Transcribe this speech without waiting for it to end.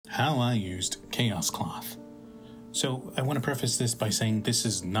how I used Chaos Cloth. So I want to preface this by saying this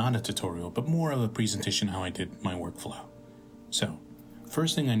is not a tutorial, but more of a presentation how I did my workflow. So,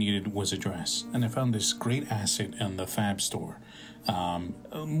 first thing I needed was a dress, and I found this great asset in the Fab store.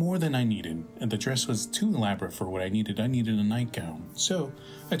 More than I needed, and the dress was too elaborate for what I needed. I needed a nightgown, so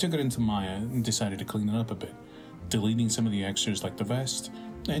I took it into Maya and decided to clean it up a bit, deleting some of the extras like the vest,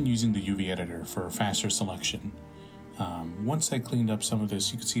 and using the UV editor for faster selection. Once I cleaned up some of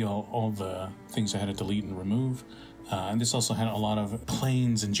this, you can see all the things I had to delete and remove, and this also had a lot of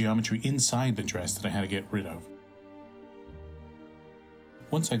planes and geometry inside the dress that I had to get rid of.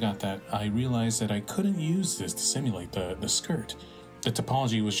 Once I got that, I realized that I couldn't use this to simulate the skirt. The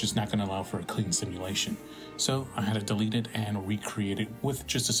topology was just not going to allow for a clean simulation. So I had to delete it and recreate it with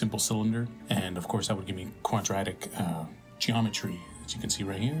just a simple cylinder. And of course that would give me quadratic geometry, as you can see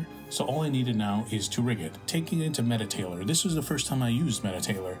right here. So all I needed now is to rig it. Taking it into Meta-tailor. This was the first time I used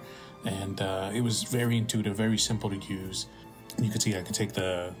Meta-tailor. And it was very intuitive, very simple to use. You can see I could take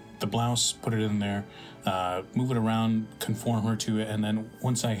the blouse, put it in there, move it around, conform her to it, and then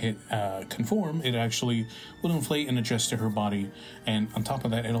once I hit conform, it actually will inflate and adjust to her body, and on top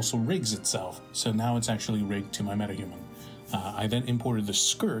of that, it also rigs itself. So now it's actually rigged to my metahuman. I then imported the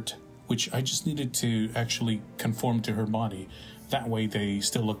skirt, which I just needed to actually conform to her body. That way they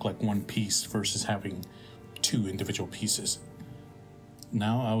still look like one piece versus having two individual pieces.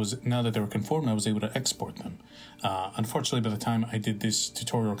 Now that they were conformed, I was able to export them. Unfortunately, by the time I did this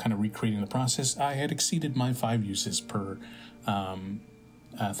tutorial kind of recreating the process, I had exceeded my 5 uses per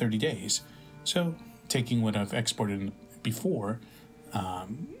 30 days. So taking what I've exported before,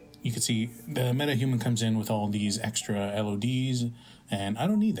 you can see the metahuman comes in with all these extra LODs, and I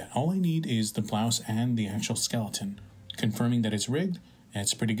don't need that. All I need is the blouse and the actual skeleton. Confirming that it's rigged, and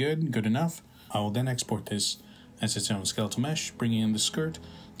it's pretty good enough. I will then export this as its own skeletal mesh, bringing in the skirt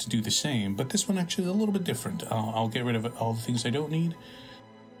to do the same, but this one actually is a little bit different. I'll get rid of all the things I don't need.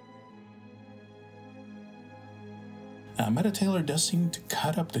 Meta-tailor does seem to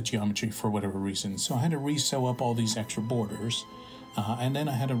cut up the geometry for whatever reason, so I had to re-sew up all these extra borders, and then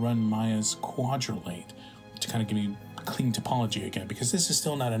I had to run Maya's quadrilate to kind of give me clean topology again, because this is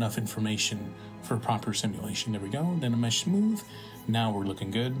still not enough information for proper simulation. There we go, then a mesh smooth. Now we're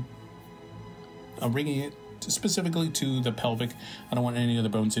looking good. I'm rigging it specifically to the pelvic. I don't want any other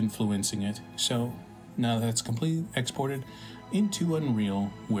bones influencing it. So now that's complete, exported into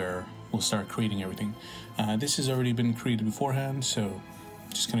Unreal, where we'll start creating everything. This has already been created beforehand, so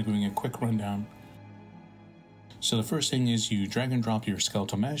just kind of giving a quick rundown. So the first thing is you drag and drop your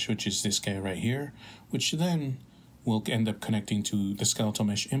skeletal mesh, which is this guy right here, which then will end up connecting to the skeletal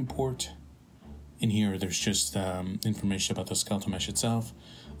mesh import. In here, there's just information about the skeletal mesh itself.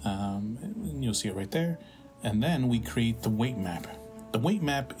 And you'll see it right there. And then we create the weight map. The weight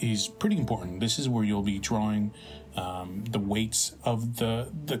map is pretty important. This is where you'll be drawing the weights of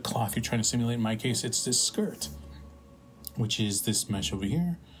the cloth you're trying to simulate. In my case, it's this skirt, which is this mesh over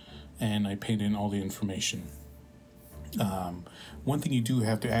here. And I paid in all the information. One thing you do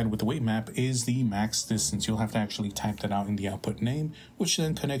have to add with the weight map is the max distance. You'll have to actually type that out in the output name, which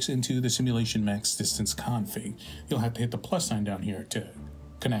then connects into the simulation max distance config. You'll have to hit the plus sign down here to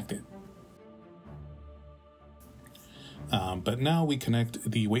connect it. But now we connect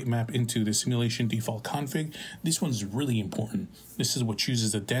the weight map into the simulation default config. This one's really important. This is what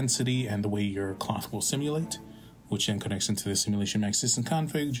chooses the density and the way your cloth will simulate, which then connects into the simulation max distance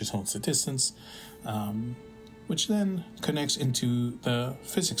config, just holds the distance, which then connects into the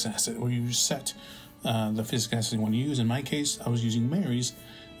physics asset, where you set the physics asset you want to use. In my case, I was using Mary's,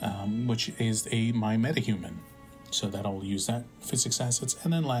 which is my metahuman. So that I'll use that physics assets,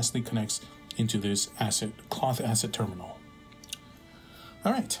 and then lastly connects into this cloth asset terminal.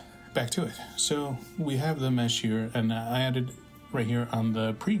 All right, back to it. So we have the mesh here, and I added right here on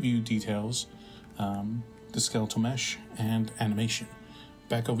the preview details, the skeletal mesh and animation.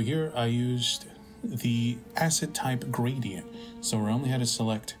 Back over here, I used the asset type gradient. So I only had to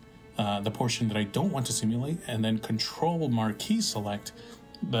select the portion that I don't want to simulate, and then control marquee select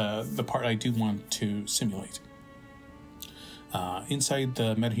the part I do want to simulate. Inside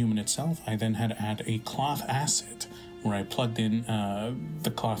the metahuman itself, I then had to add a cloth asset, where I plugged in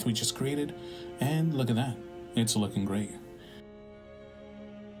the cloth we just created, and look at that, it's looking great.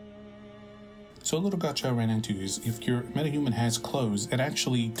 So a little gotcha I ran into is if your metahuman has clothes, it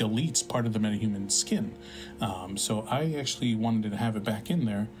actually deletes part of the metahuman skin. So I actually wanted to have it back in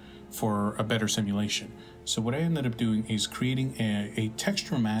there for a better simulation. So what I ended up doing is creating a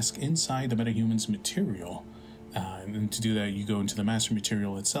texture mask inside the metahuman's material. And to do that, you go into the master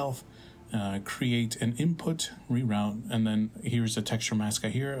material itself, create an input, reroute, and then here's the texture mask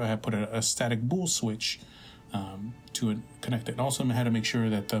here. I have put a static bool switch to connect it. Also, I had to make sure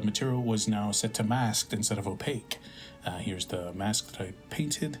that the material was now set to masked instead of opaque. Here's the mask that I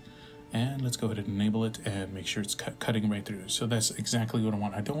painted, and let's go ahead and enable it and make sure it's cutting right through. So that's exactly what I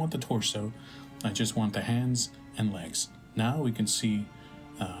want. I don't want the torso, I just want the hands and legs. Now we can see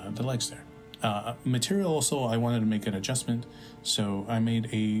the legs there. Material also, I wanted to make an adjustment, so I made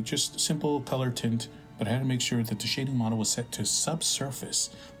a just simple color tint, but I had to make sure that the shading model was set to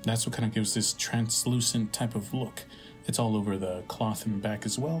subsurface. That's what kind of gives this translucent type of look. It's all over the cloth and back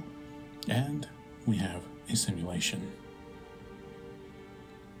as well, and we have a simulation.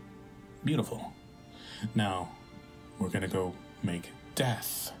 Beautiful. Now we're gonna go make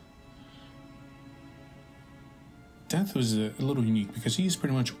Death. Death was a little unique because he's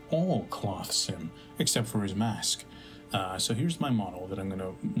pretty much all cloth sim, except for his mask. So here's my model that I'm going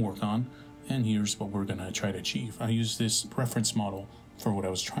to work on, and here's what we're going to try to achieve. I used this reference model for what I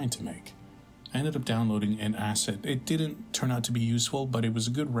was trying to make. I ended up downloading an asset. It didn't turn out to be useful, but it was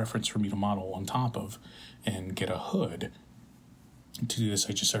a good reference for me to model on top of and get a hood. To do this,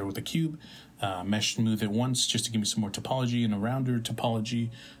 I just started with a cube, mesh smooth it once just to give me some more topology and a rounder topology.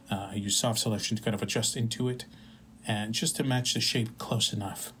 I used soft selection to kind of adjust into it, and just to match the shape close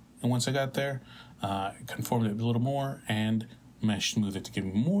enough. And once I got there, conformed it a little more and mesh smoothed it to give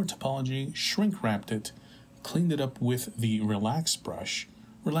me more topology, shrink wrapped it, cleaned it up with the relax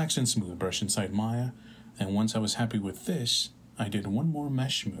and smooth brush inside Maya. And once I was happy with this, I did one more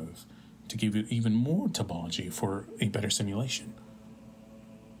mesh smooth to give it even more topology for a better simulation.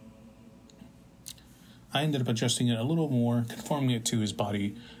 I ended up adjusting it a little more, conforming it to his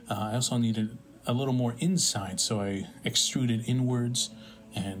body. I also needed a little more inside, so I extruded inwards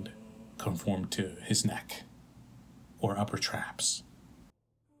and conformed to his neck or upper traps.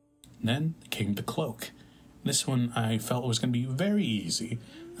 Then came the cloak. This one I felt was going to be very easy,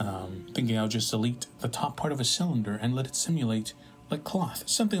 thinking I'll just delete the top part of a cylinder and let it simulate like cloth,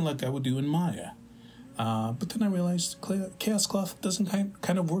 something like I would do in Maya. But then I realized Chaos Cloth doesn't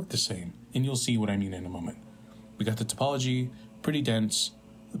kind of work the same, and you'll see what I mean in a moment. We got the topology, pretty dense,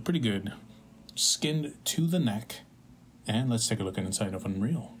 pretty good, skinned to the neck, and let's take a look inside of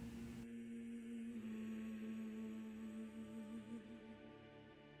Unreal.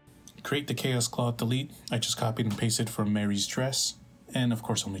 Create the Chaos Cloth delete. I just copied and pasted from Mary's dress, and of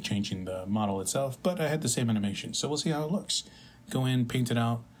course only changing the model itself, but I had the same animation, so we'll see how it looks. Go in, paint it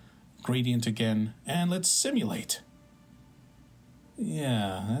out, gradient again, and let's simulate.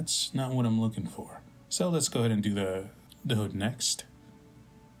 Yeah, that's not what I'm looking for. So let's go ahead and do the hood next.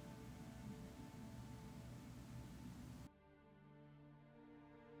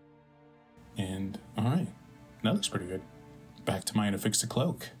 And alright, that looks pretty good. Back to Maya to fix the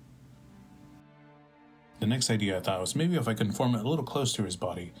cloak. The next idea I thought was maybe if I conform it a little close to his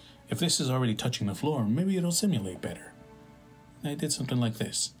body, if this is already touching the floor, maybe it'll simulate better. And I did something like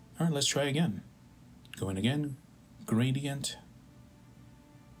this. Alright, let's try again. Go in again, gradient.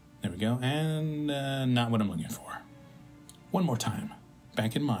 There we go, and not what I'm looking for. One more time,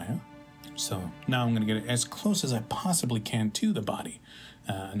 back in Maya. So now I'm going to get it as close as I possibly can to the body.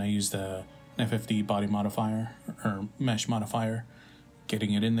 And I use the FFD body modifier, or mesh modifier,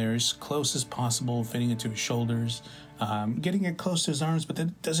 getting it in there as close as possible, fitting it to his shoulders, getting it close to his arms, but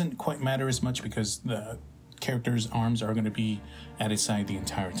that doesn't quite matter as much because the character's arms are going to be at his side the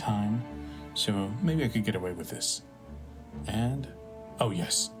entire time. So maybe I could get away with this. And, oh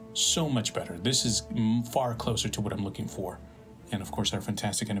yes, so much better. This is far closer to what I'm looking for. And of course our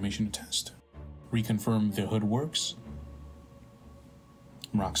fantastic animation to test. Reconfirm the hood works.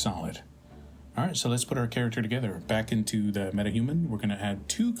 Rock solid. Alright, so let's put our character together. Back into the metahuman, we're going to add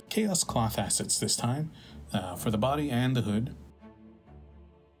 2 Chaos Cloth assets this time, for the body and the hood.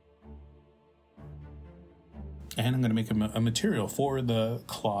 And I'm going to make a material for the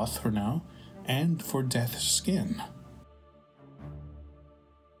cloth for now, and for Death's skin.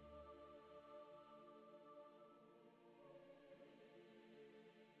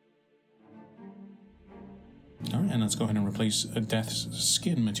 Alright, and let's go ahead and replace Death's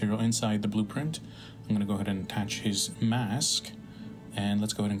skin material inside the blueprint. I'm going to go ahead and attach his mask, and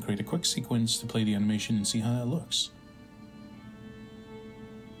let's go ahead and create a quick sequence to play the animation and see how that looks.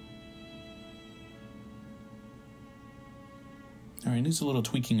 Alright, it needs a little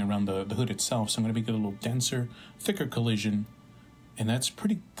tweaking around the hood itself, so I'm going to make it a little denser, thicker collision, and that's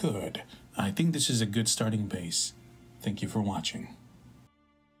pretty good. I think this is a good starting base. Thank you for watching.